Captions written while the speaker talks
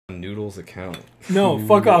Noodles account. No,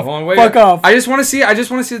 fuck off. Hold on, wait. Fuck off. I just want to see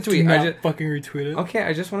the tweet. Do not I just fucking retweet it. Okay,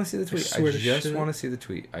 I just want to see the tweet. I just want to see the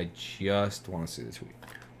tweet.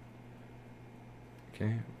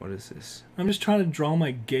 Okay, what is this? I'm just trying to draw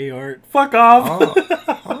my gay art. Fuck off.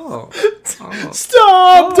 Oh.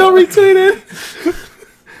 Stop! Don't retweet it.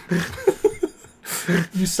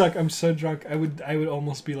 You suck. I'm so drunk. I would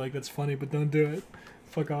almost be like, that's funny, but don't do it.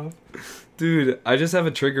 Fuck off. Dude, I just have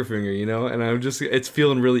a trigger finger, you know, and it's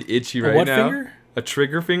feeling really itchy right what now. Finger? A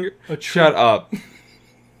trigger finger? Shut up.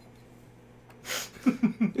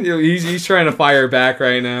 He's trying to fire back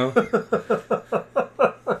right now.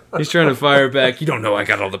 He's trying to fire back. You don't know I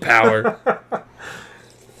got all the power.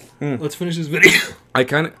 Let's finish this video.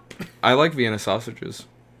 I like Vienna sausages.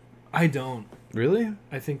 I don't. Really?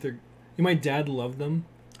 I think they're... My dad loved them.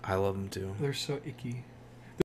 I love them too. They're so icky.